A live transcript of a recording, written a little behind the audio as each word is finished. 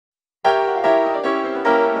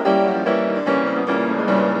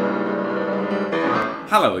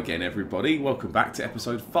Hello again, everybody. Welcome back to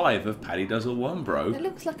episode 5 of Paddy Does All One, Bro. It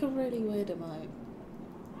looks like a really weird emote.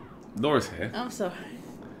 Laura's here. I'm sorry.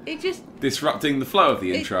 It just... Disrupting the flow of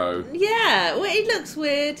the intro. Yeah, well, it looks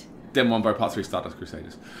weird. Den 1 Bro Part 3 Stardust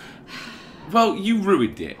Crusaders. Well, you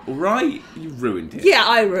ruined it, alright? You ruined it. Yeah,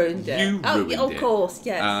 I ruined it. You ruined it. Of course,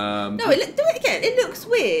 yes. No, do it again. It looks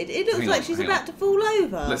weird. It looks like she's about to fall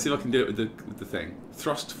over. Let's see if I can do it with the thing.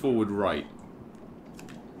 Thrust forward right.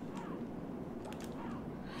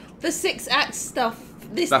 The 6-act stuff,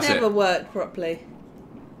 That's never worked properly.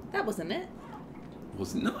 That wasn't it.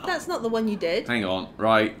 Was it not? That's not the one you did. Hang on.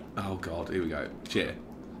 Right. Oh, God. Here we go. Cheer.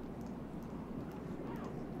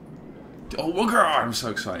 Oh, my God. I'm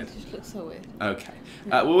so excited. It just looks so weird. Okay.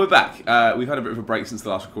 Well, we're back. We've had a bit of a break since the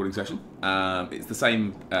last recording session. It's the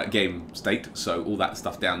same game state, so all that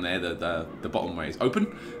stuff down there, the bottom way is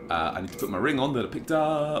open. I need to put my ring on that I picked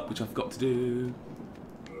up, which I've got to do.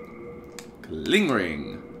 Cling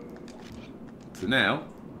ring. So now,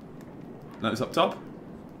 notice up top.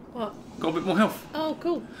 What? Got a bit more health. Oh,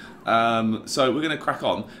 cool. So we're going to crack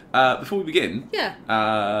on. Before we begin,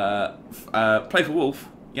 Playful Wolf,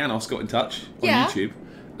 Janos got in touch on YouTube.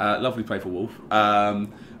 Lovely Playful Wolf,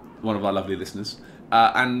 one of our lovely listeners,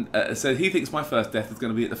 and said he thinks my first death is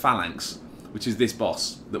going to be at the Phalanx, which is this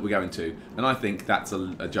boss that we're going to, and I think that's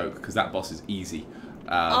a joke because that boss is easy.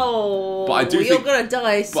 But I do you're going to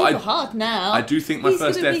die super hard now. I do think my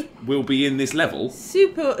first death will be in this level.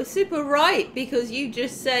 Super right, because you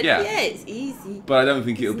just said, yeah it's easy. But I don't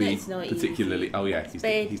think it'll be particularly... Easy. Oh yeah, he's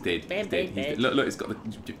dead. He's dead. Look, it's got the...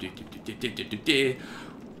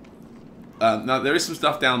 now, there is some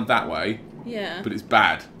stuff down that way. Yeah. But it's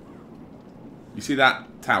bad. You see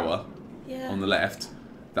that tower on the left?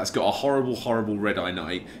 That's got a horrible, horrible Red-Eye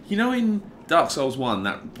Knight. You know in Dark Souls 1,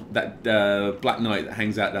 that Black Knight that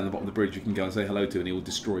hangs out down the bottom of the bridge you can go and say hello to and he will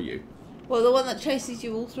destroy you? Well, the one that chases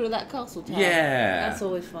you all through that castle tower. Yeah. That's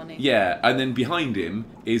always funny. Yeah, and then behind him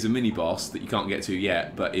is a mini-boss that you can't get to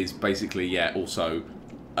yet, but is basically, also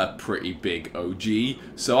a pretty big OG.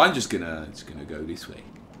 So I'm just gonna go this way,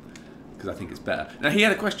 because I think it's better. Now, he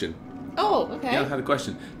had a question. Oh, okay. Yeah, I had a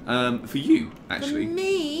question for you, actually. For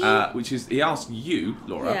me? Which is, he asked you,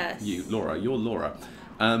 Laura. Yes. You, Laura, you're Laura.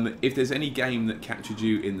 If there's any game that captured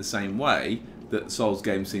you in the same way that Souls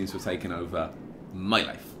game seems to have taken over my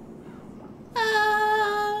life.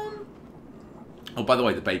 Oh, by the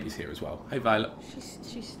way, the baby's here as well. Hey, Violet.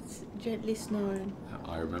 She's gently snoring.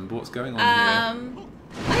 I remember what's going on here.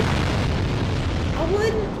 I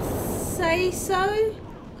wouldn't say so.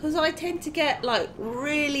 Because I tend to get like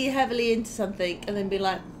really heavily into something and then be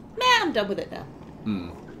like, nah, I'm done with it now.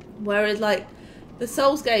 Whereas like the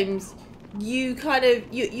Souls games, you kind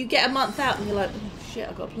of you get a month out and you're like, oh shit,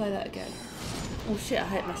 I've got to play that again. Oh shit, I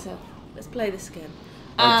hate myself. Let's play this again.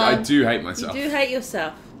 I do hate myself. You do hate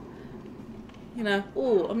yourself. You know,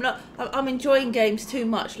 I'm enjoying games too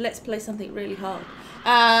much. Let's play something really hard.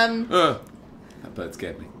 That bird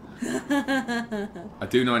scared me. I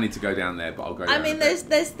do know I need to go down there, but I'll go down. I mean, there's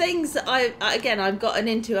things that I've gotten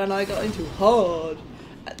into and I got into hard,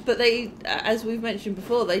 but they, as we've mentioned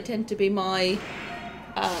before, they tend to be my,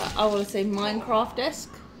 I want to say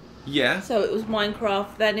Minecraft-esque. Yeah. So it was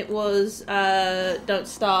Minecraft, then it was Don't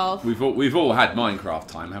Starve. We've all had Minecraft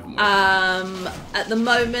time, haven't we? At the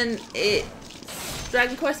moment, it's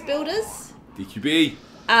Dragon Quest Builders. DQB.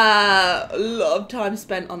 A lot of time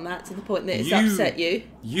spent on that to the point that it's upset you.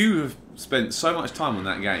 You have spent so much time on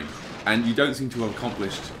that game, and you don't seem to have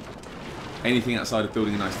accomplished anything outside of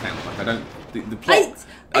building a nice town. Like the plot.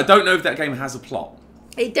 I don't know if that game has a plot.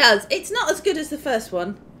 It does. It's not as good as the first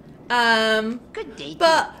one. Good day,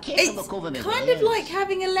 but it's kind of like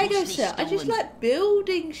having a Lego set. I just like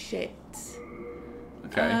building shit.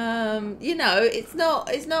 Okay. You know, it's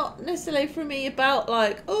not necessarily for me about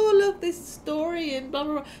like, oh look, this story and blah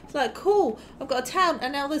blah blah. It's like, cool, I've got a town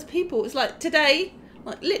and now there's people. It's like today,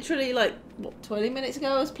 like literally like what 20 minutes ago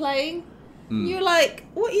I was playing. You're like,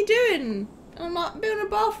 what are you doing? And I'm like, building a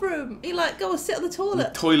bathroom. You're like, go and sit on the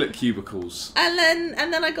toilet. Toilet cubicles. And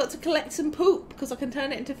then I got to collect some poop because I can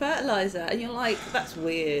turn it into fertilizer. And you're like, that's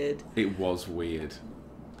weird. It was weird.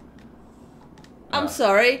 I'm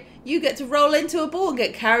sorry. You get to roll into a ball and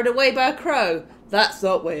get carried away by a crow. That's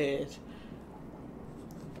not weird.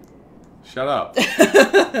 Shut up.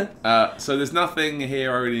 So there's nothing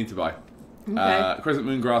here I really need to buy. Okay. Crescent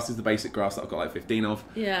Moon Grass is the basic grass that I've got like 15 of.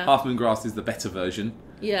 Yeah. Half Moon Grass is the better version.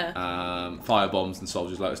 Yeah. Fire Bombs and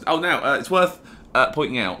Soldier's Lotus. Oh, now, it's worth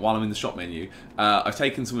pointing out while I'm in the shop menu, I've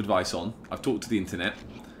taken some advice on. I've talked to the internet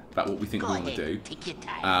about what we think we want to do.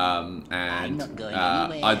 And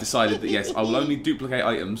I decided that yes, I will only duplicate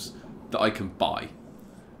items that I can buy,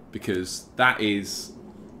 because that is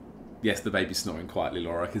Yes, the baby's snoring quietly,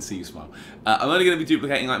 Laura. I can see you smile. I'm only going to be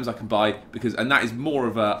duplicating items I can buy and that is more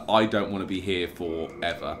of a I don't want to be here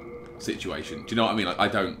forever situation. Do you know what I mean? Like, I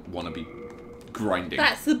don't want to be grinding.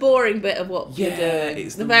 That's the boring bit of what you're doing.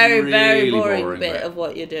 It's the very, really very boring bit of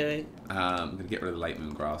what you're doing. I'm going to get rid of the late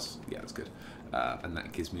moon grass. Yeah, that's good. And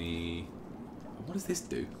that gives me... What does this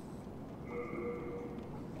do?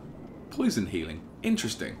 Poison healing.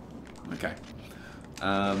 Interesting. Okay.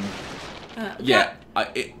 Yeah,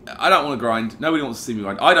 I don't want to grind. Nobody wants to see me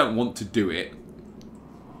grind. I don't want to do it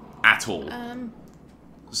at all.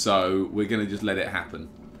 So we're going to just let it happen.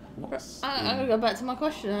 I'm going to go back to my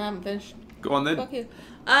question. I haven't finished. Go on then. Fuck you.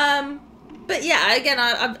 But yeah, again,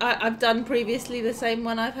 I've done previously the same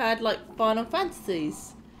when I've had like Final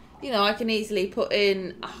Fantasies. You know, I can easily put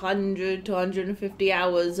in 100 to 150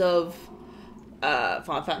 hours of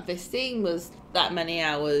Final Fantasy 15 was that many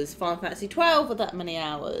hours. Final Fantasy 12 was that many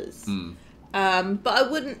hours. But I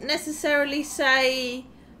wouldn't necessarily say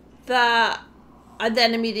that I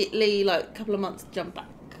then immediately, like a couple of months, jump back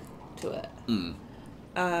to it.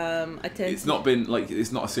 I tend it's not been like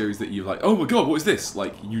it's not a series that you've like, oh my god, what is this?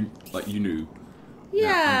 Like you knew.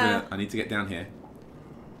 Yeah. I need to get down here.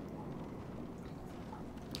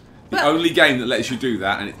 The only game that lets you do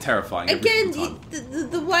that, and it's terrifying. Again,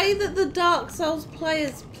 the way that the Dark Souls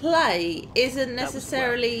players play isn't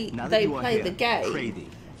necessarily they play the game.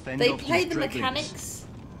 They play the mechanics.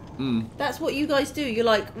 That's what you guys do. You're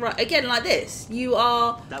like, right, again, like this. You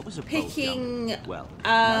are picking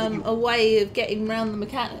a way of getting around the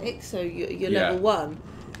mechanics, so you're level 1.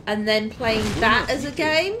 And then playing that as a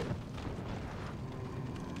game.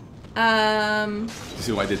 You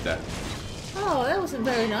see what I did there? Oh, that wasn't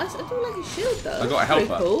very nice. I don't like his shield though. I got a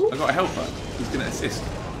helper. Cool. I got a helper. He's going to assist.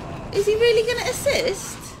 Is he really going to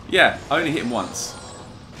assist? Yeah, I only hit him once.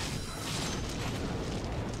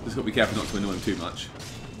 Just got to be careful not to annoy him too much.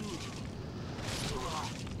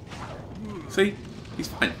 See? He's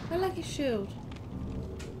fine. I like his shield.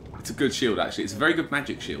 It's a good shield, actually. It's a very good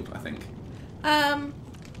magic shield, I think. But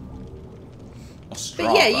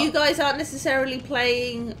yeah, you guys aren't necessarily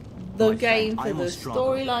playing the game for the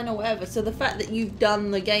storyline or whatever. So the fact that you've done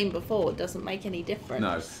the game before doesn't make any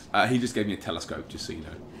difference. No. He just gave me a telescope, just so you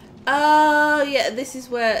know. Oh, yeah, this is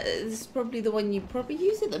probably the one you probably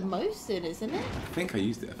use it the most in, isn't it? I think I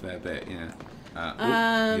used it a fair bit, yeah.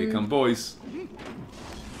 Here come boys.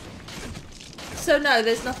 So no,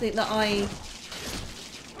 there's nothing that I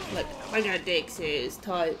got Dix's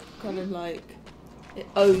type, kind of like, it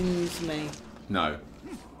owns me. No.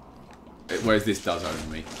 Whereas this does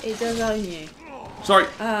own me. It does own you. Sorry.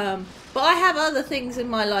 But I have other things in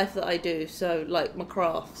my life that I do, so like my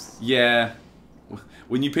crafts. Yeah.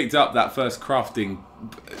 When you picked up that first crafting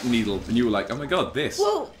needle and you were like, oh my god, this.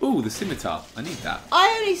 Well, ooh, the scimitar. I need that.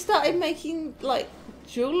 I only started making like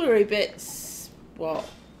jewellery bits, what,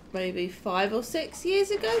 maybe 5 or 6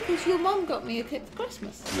 years ago, because your mum got me a kit for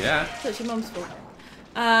Christmas. Yeah. So it's your mum's fault.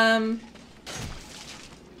 Can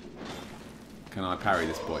I parry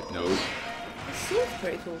this boy? No. The sword's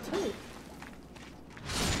pretty cool too.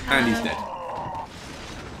 And he's dead.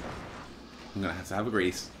 I'm going to have a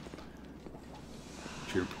grease.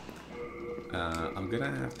 Troop. I'm going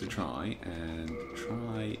to have to try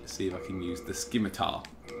see if I can use the scimitar.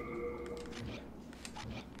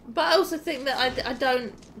 But I also think that I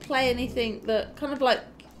don't play anything that kind of like,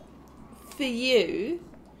 for you,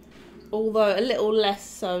 although a little less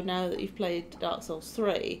so now that you've played Dark Souls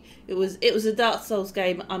 3, it was a Dark Souls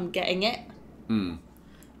game, I'm getting it.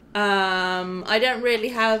 I don't really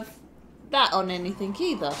have that on anything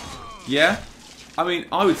either. Yeah? I mean,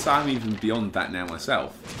 I would say I'm even beyond that now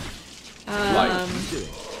myself.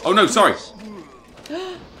 Oh no, sorry!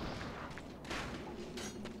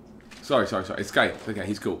 Sorry. It's okay. It's okay,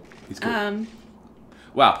 he's cool. He's cool.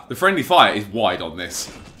 Wow, the friendly fire is wide on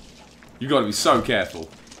this. You've got to be so careful.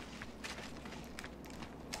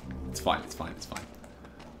 It's fine.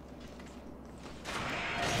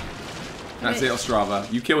 That's it,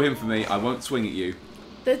 Ostrava. You kill him for me, I won't swing at you.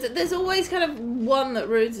 There's always kind of one that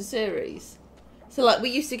ruins a series. So like, we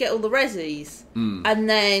used to get all the resis, and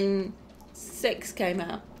then 6 came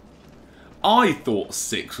out. I thought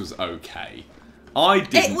 6 was okay. I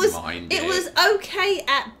didn't mind it. It was okay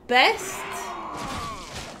at best.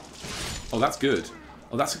 Oh, that's good.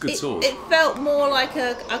 Oh, that's a good sword. It felt more like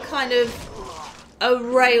a kind of a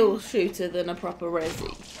rail shooter than a proper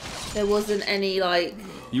resi. There wasn't any like...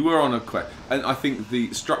 You were on a quest, and I think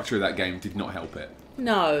the structure of that game did not help it.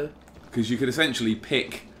 No. Because you could essentially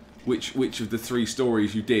pick which of the 3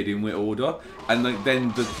 stories you did in what order, and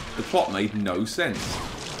then the plot made no sense.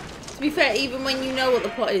 To be fair, even when you know what the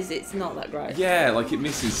plot is, it's not that great. Yeah, like it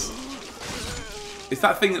misses. It's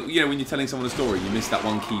that thing that, you know, when you're telling someone a story, you miss that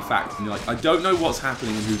one key fact, and you're like, I don't know what's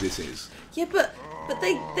happening and who this is. Yeah, but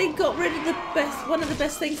they got rid of one of the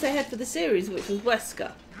best things they had for the series, which was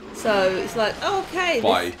Wesker. So it's like, oh, okay.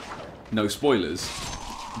 By no spoilers.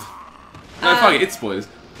 No, fuck it, it's spoilers.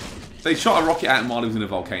 They shot a rocket at him while he was in a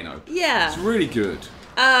volcano. Yeah. It's really good.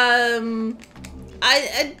 And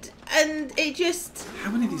it just... How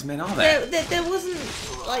many of these men are there? There wasn't,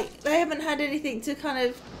 like, they haven't had anything to kind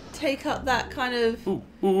of take up that kind of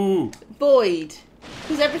void.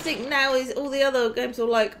 Because everything now is, all the other games are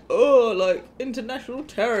like, oh, like, international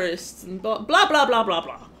terrorists and blah, blah, blah, blah,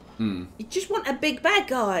 blah. You just want a big bad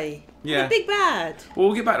guy. Yeah. A big bad. Well,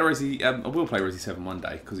 we'll get back to Resi. I will play Resi 7 one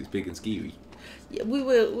day, because it's big and skewy. Yeah, we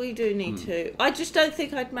will. We do need to. I just don't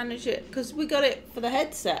think I'd manage it, because we got it for the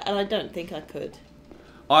headset, and I don't think I could.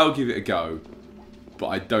 I'll give it a go, but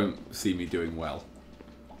I don't see me doing well.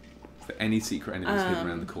 Is there any secret enemies hidden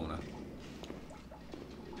around the corner?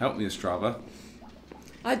 Help me, Strava.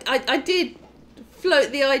 I did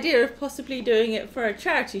float the idea of possibly doing it for a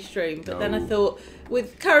charity stream, but then I thought,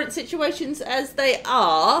 with current situations as they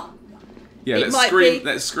are, yeah,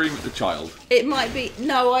 let's scream at the child. It might be.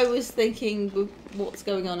 No, I was thinking with what's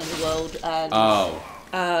going on in the world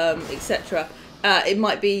and etc. It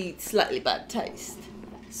might be slightly bad taste.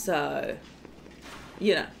 So,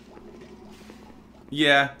 you know.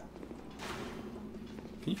 Yeah.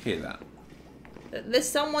 Can you hear that? There's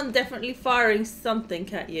someone definitely firing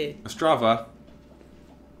something at you. Strava.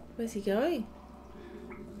 Where's he going?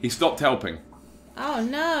 He stopped helping. Oh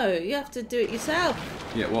no, you have to do it yourself.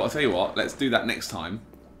 Yeah, well, I'll tell you what, let's do that next time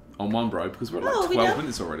on One Bro, because we're at like 12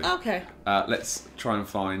 minutes already. Okay. Let's try and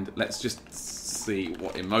find, let's just see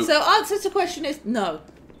what emote... So answer to the question is no.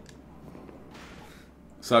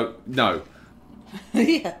 So, no.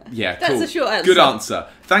 Yeah. Yeah, that's cool. a short answer. Good answer.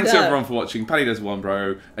 Thanks No. everyone for watching. Paddy Does One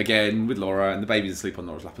Bro, again, with Laura, and the baby's asleep on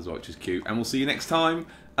Laura's lap as well, which is cute. And we'll see you next time.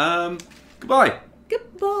 Goodbye.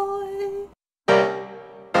 Goodbye.